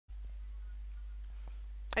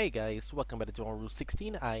Hey guys, welcome back to Route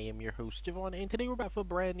 16. I am your host Javon, and today we're back for a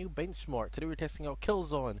brand new benchmark. Today we're testing out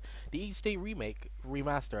Killzone, the HD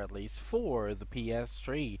remaster at least, for the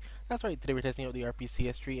PS3. That's right, today we're testing out the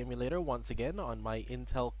RPCS3 emulator once again on my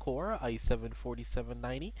Intel Core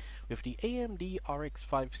i7-4790 with the AMD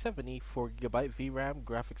RX-570 4GB VRAM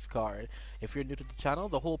graphics card. If you're new to the channel,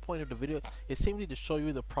 the whole point of the video is simply to show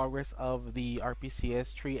you the progress of the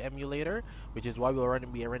RPCS3 emulator, which is why we'll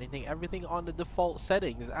be running everything on the default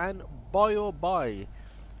settings. And boy oh boy,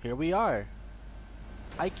 here we are.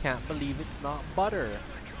 I can't believe it's not butter.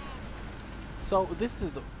 So this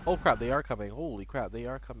is the oh crap, they are coming. Holy crap, they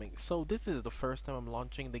are coming. So this is the first time I'm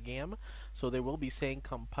launching the game, so they will be saying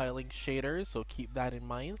compiling shaders, so keep that in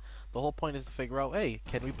mind. The whole point is to figure out, hey,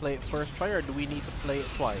 can we play it first try or do we need to play it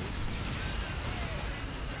twice?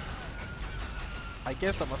 I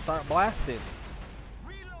guess I'm gonna start blasting.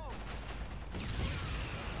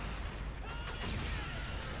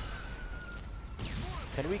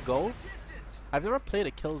 Can we go? I've never played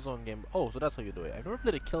a Killzone game. Oh, so that's how you do it. I've never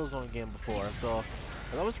played a Killzone game before, so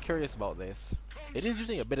I was always curious about this. It is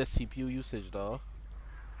using a bit of CPU usage though.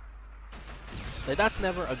 Like, that's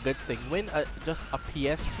never a good thing. When just a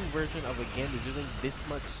PS2 version of a game is using this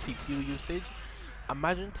much CPU usage,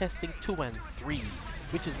 imagine testing 2 and 3.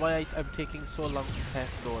 Which is why I'm taking so long to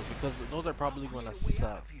test those, because those are probably gonna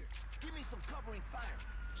suck.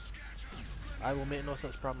 I will make no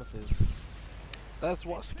such promises. That's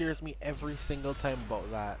what scares me every single time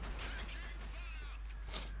about that.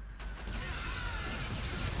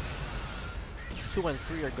 Two and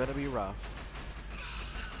 3 are gonna be rough.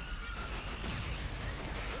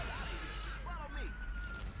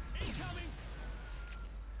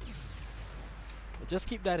 Just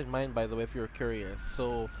keep that in mind, by the way, if you're curious.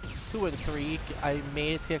 So 2 and 3, I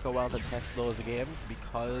may take a while to test those games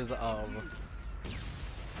because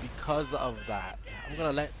of that. I'm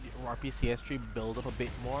gonna let RPCS3 build up a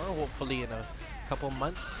bit more. Hopefully in a couple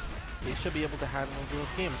months they should be able to handle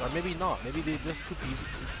those games, or maybe not. Maybe they're just too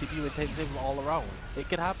CPU intensive all around. It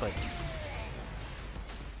could happen.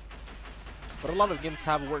 But a lot of games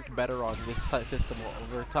have worked better on this system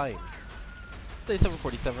over time. The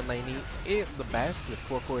 74790 ain't the best with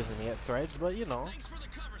 4 cores and 8 threads, but you know.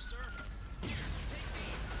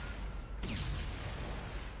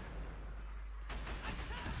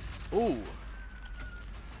 Ooh.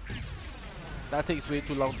 That takes way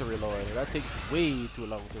too long to reload. That takes way too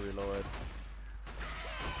long to reload.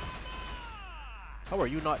 How are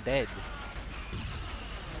you not dead?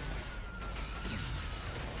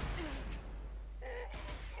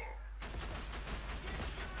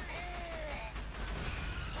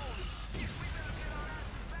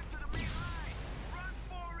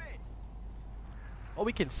 Oh,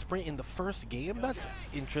 we can sprint in the first game? That's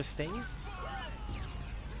interesting.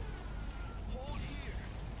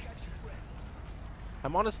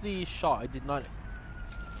 I'm honestly shocked. I did not.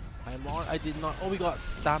 Oh, we got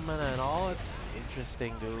stamina and all. It's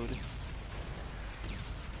interesting, dude.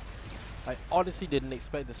 I honestly didn't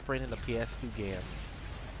expect to sprint in a PS2 game.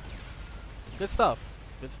 Good stuff.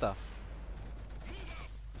 Good stuff.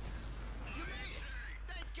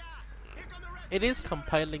 It is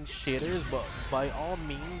compiling shaders, but by all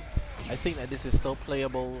means, I think that this is still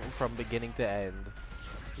playable from beginning to end.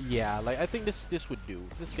 Yeah, like I think this would do.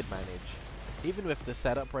 This could manage, even with the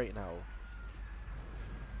setup right now.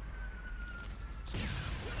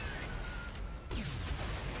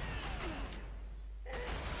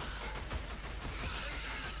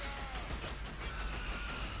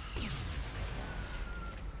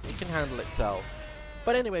 It can handle itself.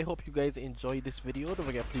 But anyway, hope you guys enjoyed this video. Don't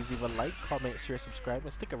forget, please leave a like, comment, share, subscribe,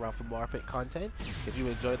 and stick around for more epic content. If you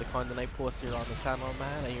enjoy the content I post here on the channel,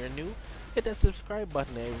 man, and you're new, hit that subscribe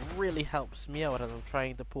button. It really helps me out as I'm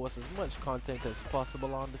trying to post as much content as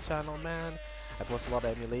possible on the channel, man. I post a lot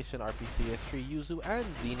of emulation, RPCS3, Yuzu, and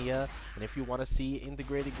Xenia. And if you want to see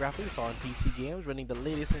integrated graphics on PC games running the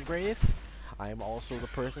latest and greatest, I am also the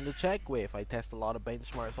person to check with. I test a lot of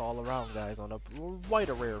benchmarks all around, guys, on a wide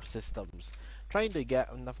array of systems. Trying to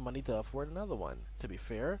get enough money to afford another one, to be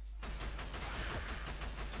fair.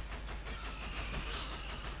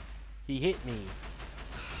 He hit me.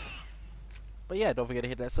 But yeah, don't forget to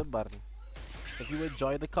hit that sub button if you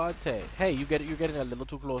enjoy the content. Hey, you're getting a little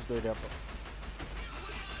too close to it.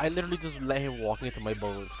 I literally just let him walk into my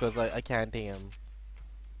bullets because I can't aim.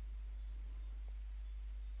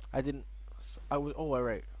 I didn't. I was. Oh,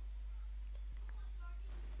 alright.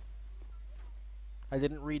 I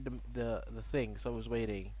didn't read the thing, so I was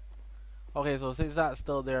waiting. Okay, so since that's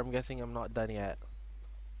still there, I'm guessing I'm not done yet.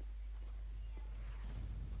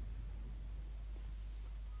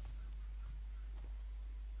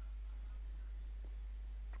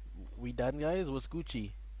 We done, guys? What's Gucci?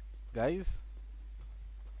 Guys?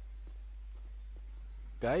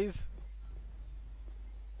 Guys?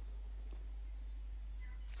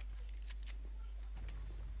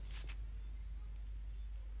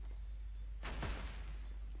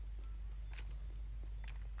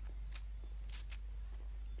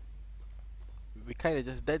 We kind of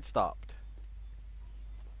just dead stopped.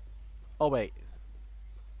 Oh, wait.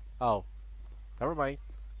 Oh. Never mind.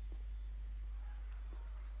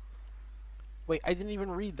 Wait, I didn't even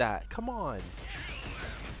read that. Come on.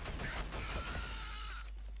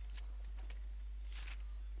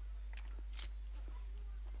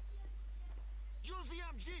 Use the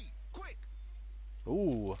MG, quick.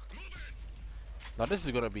 Ooh. Now this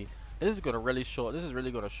is gonna be. This is gonna really show. This is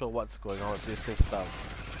really gonna show what's going on with this system.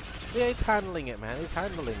 Yeah, it's handling it, man. It's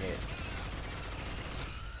handling it.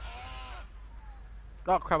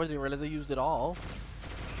 Oh crap! I didn't realize I used it all.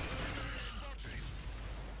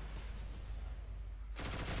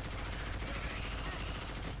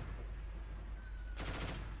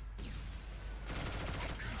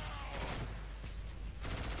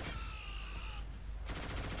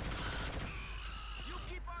 You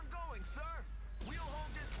keep on going, sir. We'll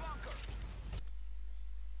hold this bunker.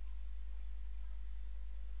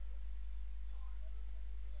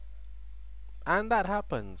 And that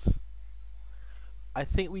happens. I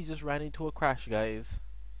think we just ran into a crash, guys.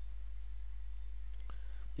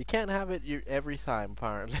 You can't have it every time,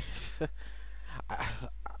 apparently. I,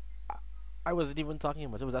 I wasn't even talking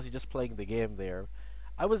much. I was actually just playing the game there.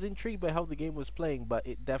 I was intrigued by how the game was playing, but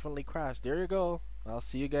it definitely crashed. There you go. I'll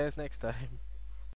see you guys next time.